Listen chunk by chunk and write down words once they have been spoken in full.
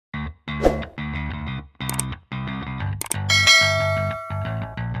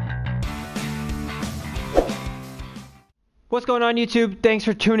What's going on, YouTube? Thanks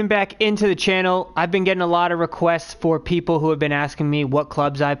for tuning back into the channel. I've been getting a lot of requests for people who have been asking me what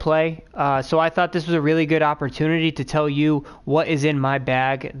clubs I play. So I thought this was a really good opportunity to tell you what is in my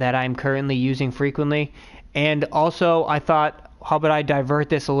bag that I'm currently using frequently. And also I thought, how about I divert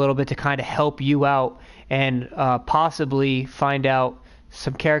this a little bit to kind of help you out and possibly find out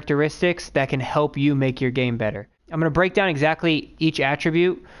some characteristics that can help you make your game better. I'm going to break down exactly each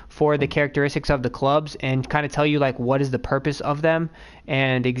attribute for the characteristics of the clubs and kind of tell you like what is the purpose of them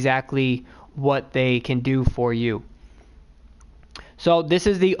and exactly what they can do for you. So this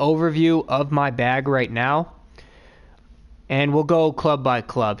is the overview of my bag right now. And we'll go club by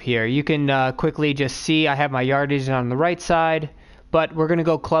club here. You can quickly just see I have my yardage on the right side, but we're going to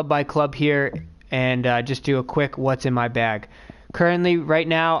go club by club here and just do a quick what's in my bag. Currently, right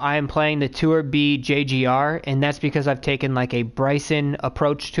now, I am playing the Tour B JGR, and that's because I've taken like a Bryson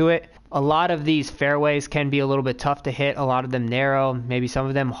approach to it. A lot of these fairways can be a little bit tough to hit, a lot of them narrow, maybe some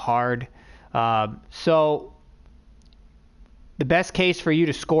of them hard. So the best case for you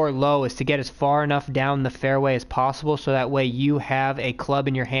to score low is to get as far enough down the fairway as possible so that way you have a club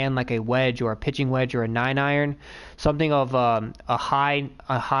in your hand like a wedge or a pitching wedge or a 9-iron, something of a high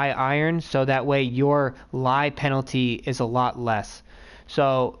iron, so that way your lie penalty is a lot less.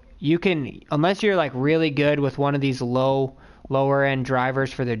 So you can, unless you're like really good with one of these lower end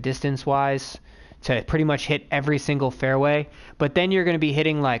drivers for their distance wise, to pretty much hit every single fairway, but then you're going to be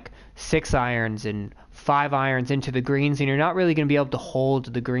hitting like 6 irons and 5 irons into the greens, and you're not really going to be able to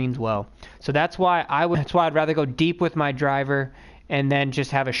hold the greens well. So that's why I'd rather go deep with my driver and then just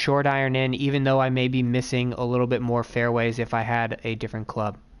have a short iron in, even though I may be missing a little bit more fairways if I had a different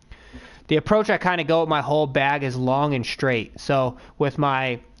club. The approach I kind of go with my whole bag is long and straight. So with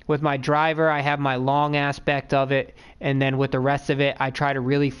my driver, I have my long aspect of it, and then with the rest of it, I try to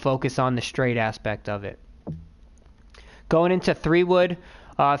really focus on the straight aspect of it. Going into 3-wood.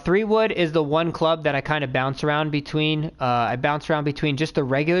 3-wood is the one club that I kind of bounce around between. I bounce around between just the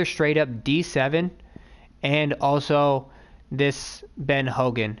regular straight up D7 and also this Ben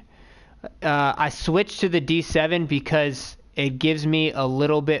Hogan. I switched to the D7 because it gives me a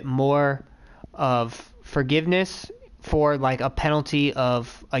little bit more of forgiveness for like a penalty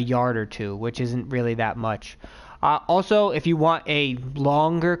of a yard or two, which isn't really that much. Also, if you want a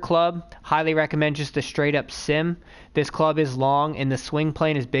longer club, highly recommend just the straight up Sim. This club is long and the swing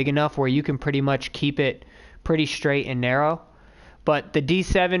plane is big enough where you can pretty much keep it pretty straight and narrow. But the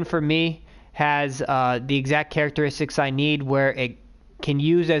D7 for me has the exact characteristics I need, where it can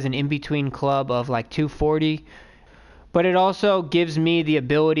use as an in-between club of like 240. But it also gives me the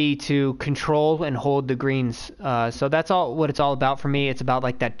ability to control and hold the greens. So that's all what it's all about for me. It's about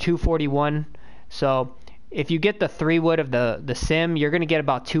like that 241. So if you get the 3-wood of the Sim, you're going to get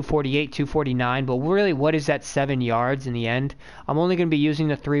about 248, 249. But really, what is that 7 yards in the end? I'm only going to be using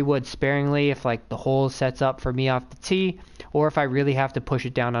the 3-wood sparingly if like the hole sets up for me off the tee, or if I really have to push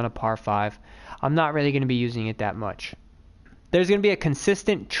it down on a par 5. I'm not really going to be using it that much. There's going to be a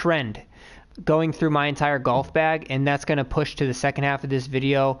consistent trend going through my entire golf bag, and that's going to push to the second half of this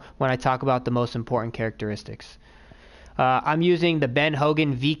video when I talk about the most important characteristics. I'm using the Ben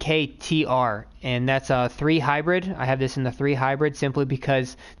Hogan VKTR, and that's a 3 hybrid. I have this in the 3 hybrid simply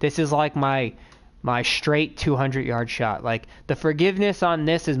because this is like my straight 200-yard shot. Like the forgiveness on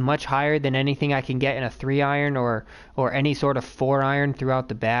this is much higher than anything I can get in a 3-iron or any sort of 4-iron throughout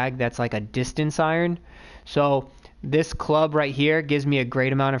the bag. That's like a distance iron. So this club right here gives me a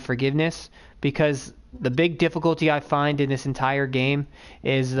great amount of forgiveness, because the big difficulty I find in this entire game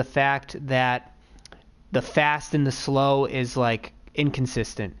is the fact that the fast and the slow is like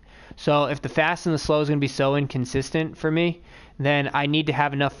inconsistent. So if the fast and the slow is going to be so inconsistent for me, then I need to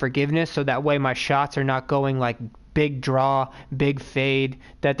have enough forgiveness so that way my shots are not going like big draw, big fade,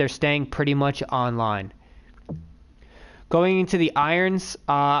 that they're staying pretty much on line. Going into the irons,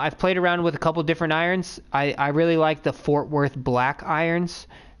 I've played around with a couple different irons. I really like the Fort Worth black irons.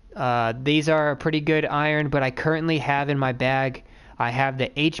 These are a pretty good iron, but I currently have in my bag, I have the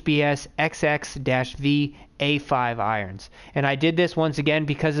HBS XX-V A5 irons. And I did this once again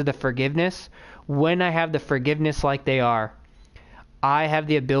because of the forgiveness. When I have the forgiveness like they are, I have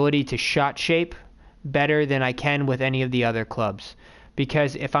the ability to shot shape better than I can with any of the other clubs.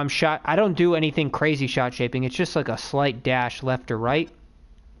 Because if I'm shot, I don't do anything crazy shot shaping. It's just like a slight dash left or right.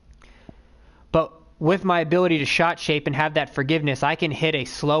 But with my ability to shot shape and have that forgiveness, I can hit a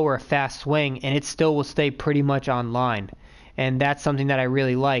slow or a fast swing and it still will stay pretty much on line. And that's something that I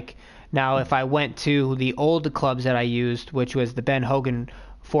really like. Now, if I went to the old clubs that I used, which was the Ben Hogan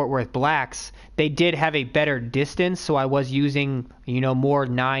Fort Worth Blacks, they did have a better distance, so I was using, more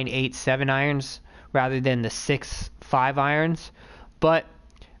 9, 8, 7 irons rather than the 6.5 irons. But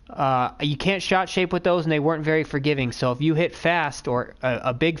you can't shot shape with those, and they weren't very forgiving. So if you hit fast or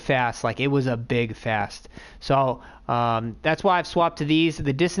a big fast, like it was a big fast. So that's why I've swapped to these.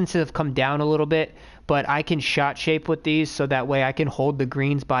 The distances have come down a little bit, but I can shot shape with these, so that way I can hold the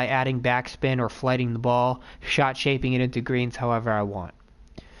greens by adding backspin or flighting the ball, shot shaping it into greens however I want.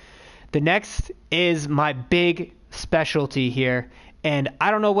 The next is my big specialty here, and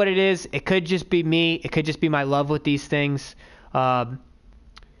I don't know what it is. It could just be me. It could just be my love with these things.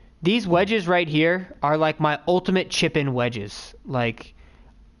 These wedges right here are like my ultimate chip-in wedges. Like,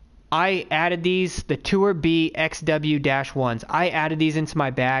 I added these, the Tour B XW-1s. I added these into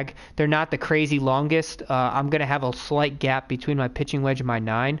my bag. They're not the crazy longest. I'm going to have a slight gap between my pitching wedge and my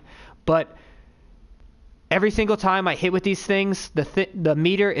 9. But every single time I hit with these things, the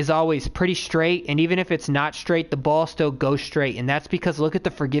meter is always pretty straight, and even if it's not straight, the ball still goes straight, and that's because look at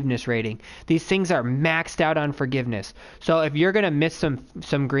the forgiveness rating. These things are maxed out on forgiveness. So if you're going to miss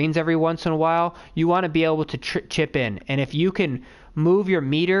some greens every once in a while, you want to be able to chip in, and if you can move your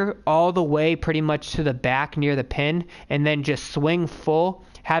meter all the way pretty much to the back near the pin and then just swing full,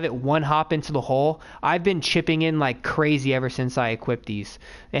 have it one hop into the hole. I've been chipping in like crazy ever since I equipped these,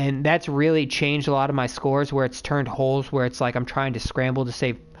 and that's really changed a lot of my scores where it's turned holes where it's like I'm trying to scramble to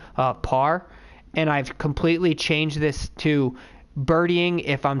save par, and I've completely changed this to birdieing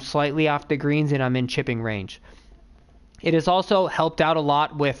if I'm slightly off the greens and I'm in chipping range. It has also helped out a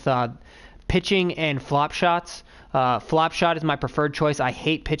lot with pitching and flop shots. Flop shot is my preferred choice. I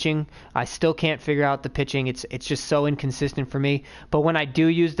hate pitching. I still can't figure out the pitching. It's just so inconsistent for me. But when I do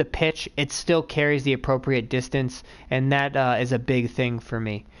use the pitch, it still carries the appropriate distance, and that is a big thing for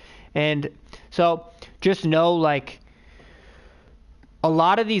me. And so just know, like, a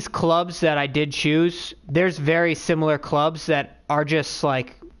lot of these clubs that I did choose, there's very similar clubs that are just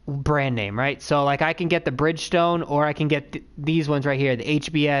like brand name, right? So like I can get the Bridgestone, or I can get these ones right here, the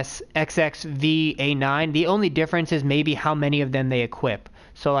HBS XXV A9. The only difference is maybe how many of them they equip.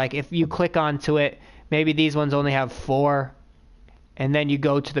 So like if you click onto it, maybe these ones only have 4, and then you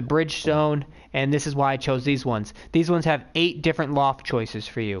go to the Bridgestone, and this is why I chose these ones. These ones have 8 different loft choices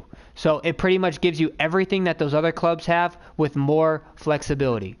for you. So it pretty much gives you everything that those other clubs have with more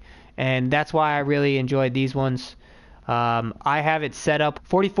flexibility. And that's why I really enjoyed these ones. I have it set up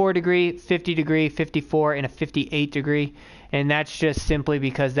 44 degree, 50 degree, 54, and a 58 degree. And that's just simply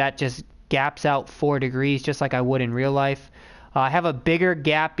because that just gaps out 4 degrees, just like I would in real life. I have a bigger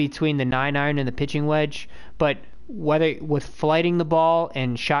gap between the 9 iron and the pitching wedge, but whether with flighting the ball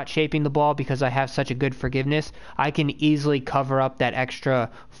and shot shaping the ball, because I have such a good forgiveness, I can easily cover up that extra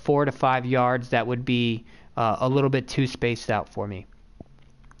 4 to 5 yards that would be a little bit too spaced out for me.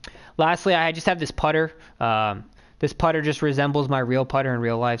 Lastly, I just have this putter. This putter just resembles my real putter in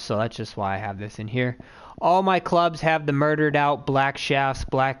real life, so that's just why I have this in here. All my clubs have the murdered out black shafts,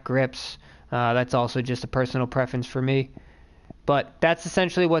 black grips. That's also just a personal preference for me. But that's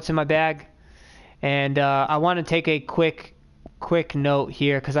essentially what's in my bag. And I want to take a quick note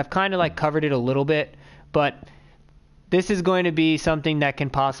here, because I've kind of like covered it a little bit, but this is going to be something that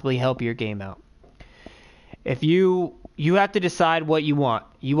can possibly help your game out. If you have to decide what you want.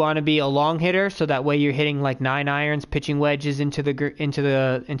 You want to be a long hitter, so that way you're hitting like 9 irons, pitching wedges into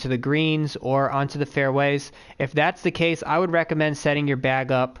the greens or onto the fairways. If that's the case, I would recommend setting your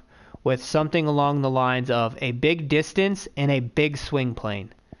bag up with something along the lines of a big distance and a big swing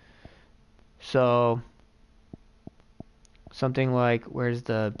plane. So something like, where's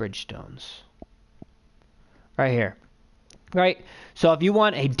the Bridgestones? Right here. Right? So if you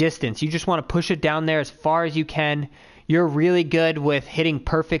want a distance, you just want to push it down there as far as you can. You're really good with hitting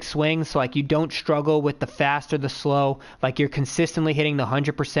perfect swings, so like you don't struggle with the fast or the slow, like you're consistently hitting the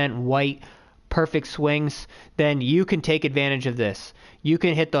 100% white perfect swings, then you can take advantage of this. You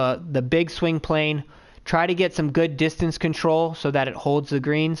can hit the big swing plane, try to get some good distance control so that it holds the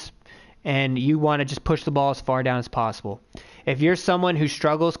greens, and you want to just push the ball as far down as possible. If you're someone who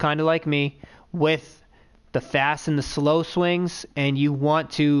struggles kind of like me with the fast and the slow swings, and you want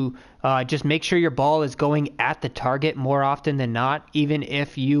to just make sure your ball is going at the target more often than not, even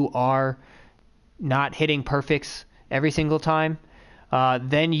if you are not hitting perfects every single time,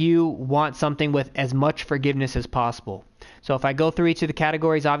 then you want something with as much forgiveness as possible. So if I go through each of the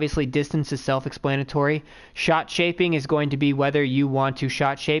categories, obviously distance is self-explanatory. Shot shaping is going to be whether you want to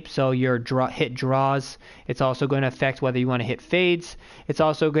shot shape, so your hit draws. It's also going to affect whether you want to hit fades. It's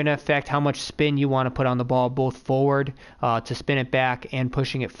also going to affect how much spin you want to put on the ball, both forward to spin it back and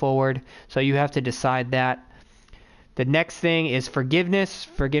pushing it forward. So you have to decide that. The next thing is forgiveness.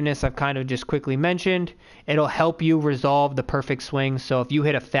 Forgiveness I've kind of just quickly mentioned. It'll help you resolve the perfect swing. So if you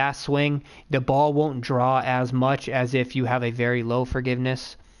hit a fast swing, the ball won't draw as much as if you have a very low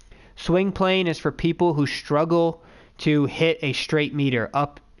forgiveness. Swing plane is for people who struggle to hit a straight meter,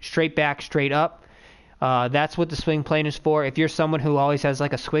 up, straight back, straight up. That's what the swing plane is for. If you're someone who always has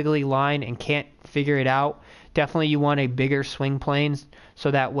like a squiggly line and can't figure it out, definitely you want a bigger swing plane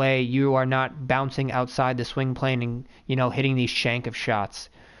so that way you are not bouncing outside the swing plane and, hitting these shank of shots.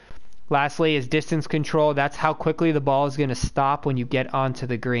 Lastly is distance control. That's how quickly the ball is going to stop when you get onto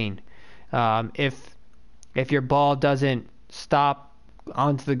the green. If your ball doesn't stop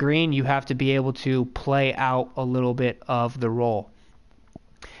onto the green, you have to be able to play out a little bit of the roll.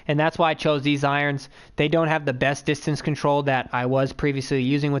 And that's why I chose these irons. They don't have the best distance control that I was previously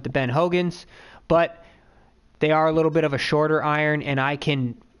using with the Ben Hogans, but they are a little bit of a shorter iron, and I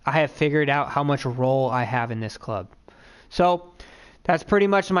have figured out how much roll I have in this club. So that's pretty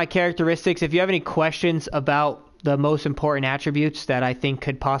much my characteristics. If you have any questions about the most important attributes that I think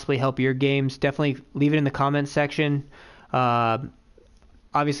could possibly help your games, definitely leave it in the comments section.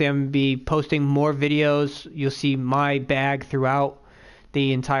 Obviously, I'm going to be posting more videos. You'll see my bag throughout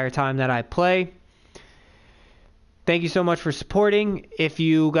the entire time that I play. Thank you so much for supporting. If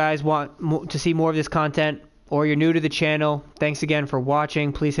you guys want to see more of this content or you're new to the channel, thanks again for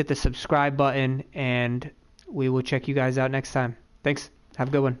watching. Please hit the subscribe button, and we will check you guys out next time. Thanks. Have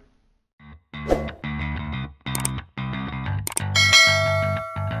a good one.